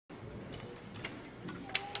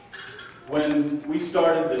When we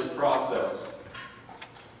started this process,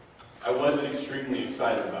 I wasn't extremely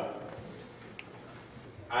excited about it.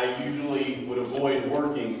 I usually would avoid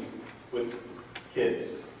working with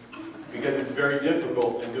kids because it's very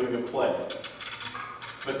difficult in doing a play.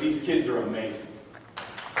 But these kids are amazing.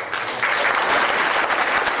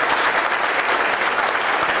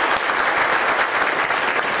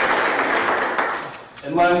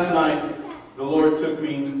 And last night, the Lord took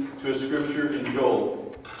me to a scripture in Joel.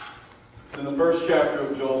 It's in the first chapter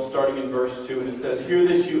of Joel, starting in verse 2, and it says, "Hear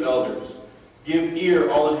this, you elders. Give ear,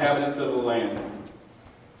 all inhabitants of the land.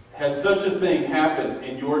 Has such a thing happened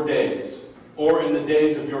in your days, or in the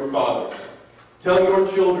days of your fathers? Tell your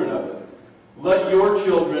children of it. Let your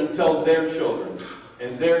children tell their children,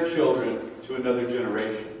 and their children to another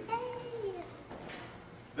generation."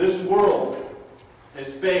 This world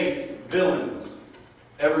has faced villains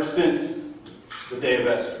ever since the day of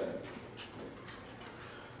Esther.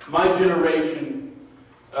 My generation,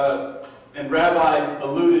 and Rabbi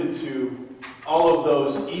alluded to all of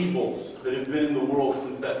those evils that have been in the world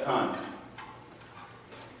since that time.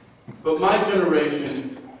 But my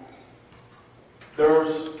generation,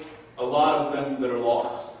 there's a lot of them that are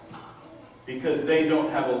lost because they don't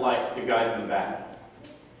have a light to guide them back.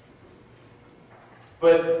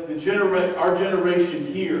 But our generation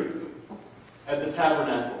here at the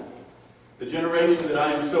Tabernacle, the generation that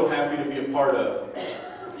I am so happy to be a part of,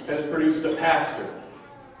 has produced a pastor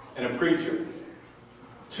and a preacher,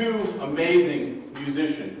 2 amazing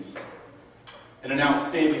musicians, and an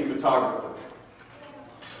outstanding photographer.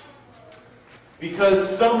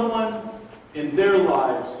 Because someone in their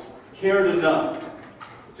lives cared enough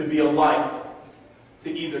to be a light to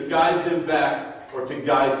either guide them back or to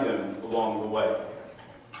guide them along the way.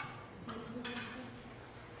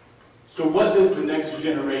 So what does the next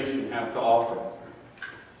generation have to offer?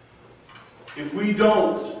 If we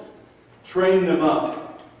don't train them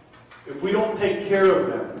up, if we don't take care of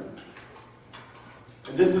them,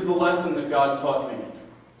 and this is the lesson that God taught me,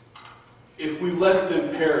 if we let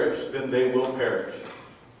them perish, then they will perish.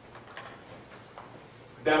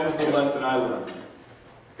 That was the lesson I learned.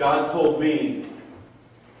 God told me,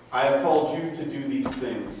 I have called you to do these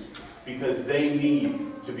things because they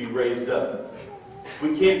need to be raised up.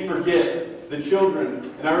 We can't forget the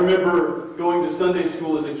children. And I remember going to Sunday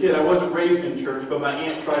school as a kid. I wasn't raised in church, but my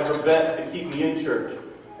aunt tried her best to keep me in church.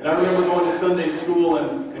 And I remember going to Sunday school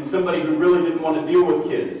and somebody who really didn't want to deal with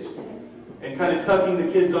kids and kind of tucking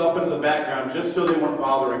the kids off into the background just so they weren't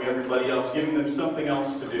bothering everybody else, giving them something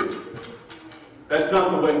else to do. That's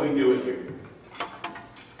not the way we do it here.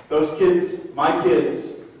 Those kids, my kids,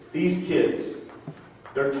 these kids,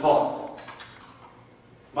 they're taught.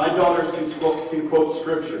 My daughters can quote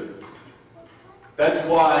scripture. That's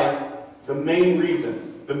why the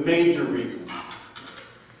major reason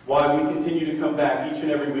why we continue to come back each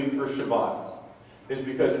and every week for Shabbat is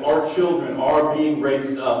because our children are being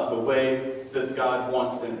raised up the way that God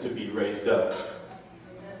wants them to be raised up.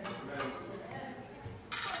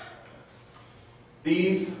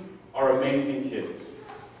 These are amazing kids.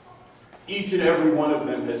 Each and every one of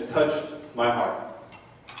them has touched my heart.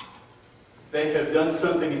 They have done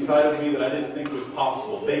something inside of me that I didn't think was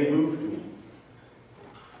possible. They moved me.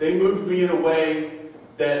 They moved me in a way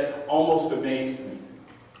that almost amazed me.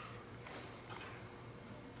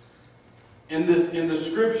 In the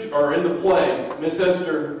scripture, or in the play, Miss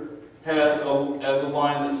Esther has a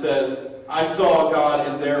line that says, "I saw God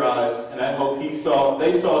in their eyes, and I hope they saw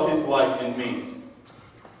His light in me."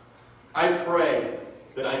 I pray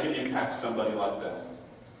that I can impact somebody like that.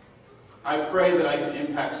 I pray that I can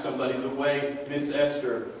impact somebody the way Miss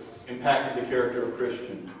Esther impacted the character of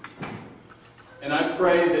Christian. And I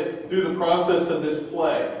pray that through the process of this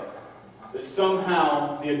play, that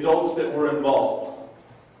somehow the adults that were involved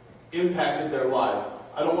impacted their lives.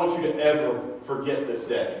 I don't want you to ever forget this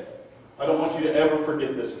day. I don't want you to ever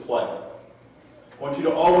forget this play. I want you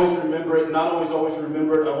to always remember it, not always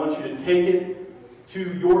remember it. I want you to take it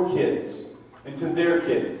to your kids and to their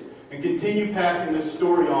kids and continue passing this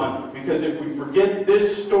story on, because if we forget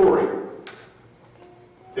this story,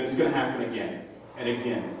 then it's going to happen again and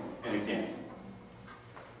again and again.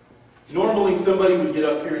 Normally somebody would get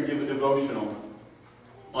up here and give a devotional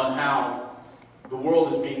on how the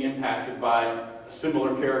world is being impacted by a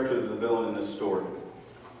similar character to the villain in this story.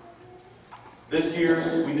 This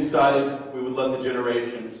year, we decided we would let the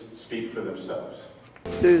generations speak for themselves.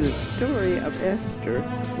 Through the story of Esther,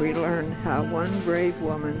 we learn how one brave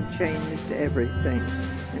woman changed everything.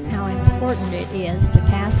 And how important it is to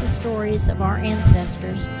pass the stories of our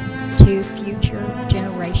ancestors to future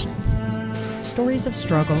generations. stories of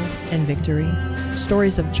struggle and victory,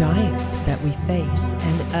 stories of giants that we face,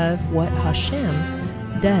 and of what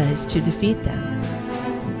Hashem does to defeat them.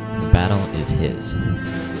 The battle is His,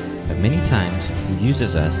 but many times He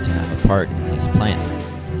uses us to have a part in His plan,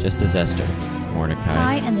 just as Esther,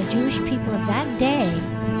 Mordecai, and the Jewish people of that day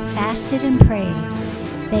fasted and prayed.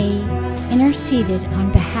 They interceded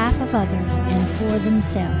on behalf of others and for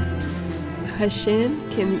themselves. Hashem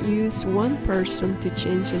can use one person to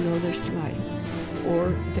change another's life,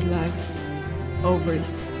 or the lives of a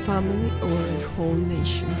family or a whole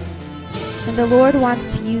nation. And the Lord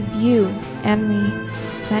wants to use you and me.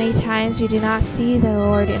 Many times we do not see the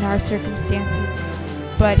Lord in our circumstances,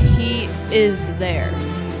 but He is there,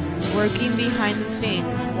 working behind the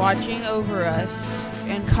scenes, watching over us,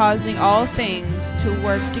 and causing all things to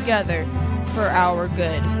work together for our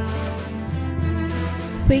good.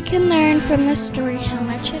 We can learn from this story how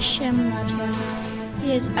much Hashem loves us.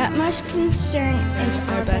 His utmost concern is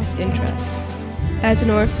our best interest. As an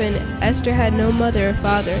orphan, Esther had no mother or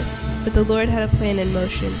father, but the Lord had a plan in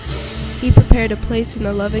motion. He prepared a place in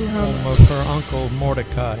the loving home of her uncle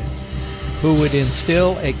Mordecai, who would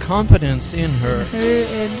instill a confidence in her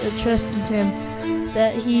and a trust in him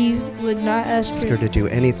that he would not ask her to do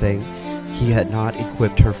anything he had not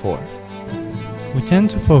equipped her for. We tend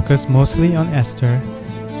to focus mostly on Esther,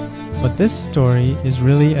 but this story is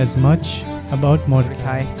really as much about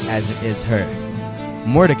Mordecai as it is her.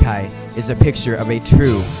 Mordecai is a picture of a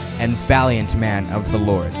true and valiant man of the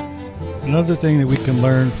Lord. Another thing that we can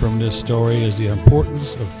learn from this story is the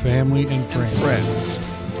importance of family and friends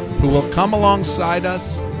who will come alongside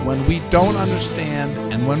us when we don't understand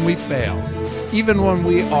and when we fail, even when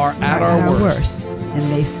we are at our worst. And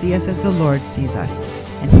they see us as the Lord sees us,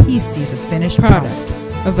 and He sees a finished product,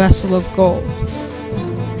 a vessel of gold.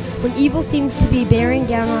 When evil seems to be bearing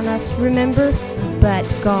down on us, remember, but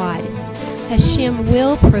God, Hashem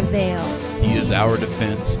will prevail. He is our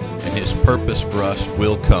defense, and His purpose for us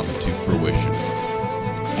will come to fruition.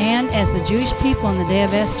 And as the Jewish people in the day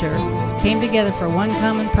of Esther came together for one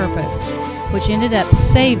common purpose, which ended up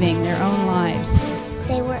saving their own lives,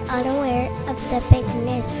 they were unaware of the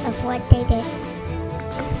bigness of what they did.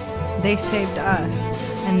 They saved us,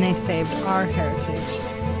 and they saved our heritage.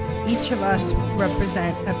 Each of us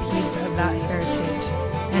represent a piece of that heritage,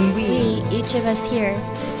 and we, each of us here,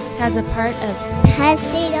 has a part of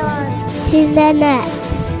passing on to the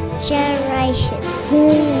next generation.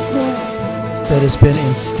 That has been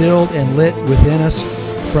instilled and lit within us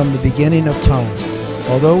from the beginning of time.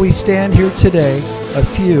 Although we stand here today, a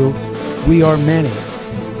few, we are many.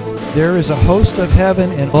 There is a host of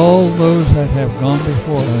heaven, and all those that have gone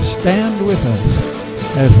before us stand with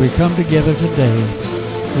us as we come together today.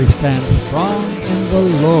 We stand strong in the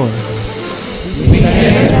Lord. We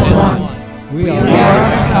stand as one. We are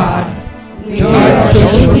God. We are the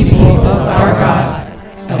chosen people of our God.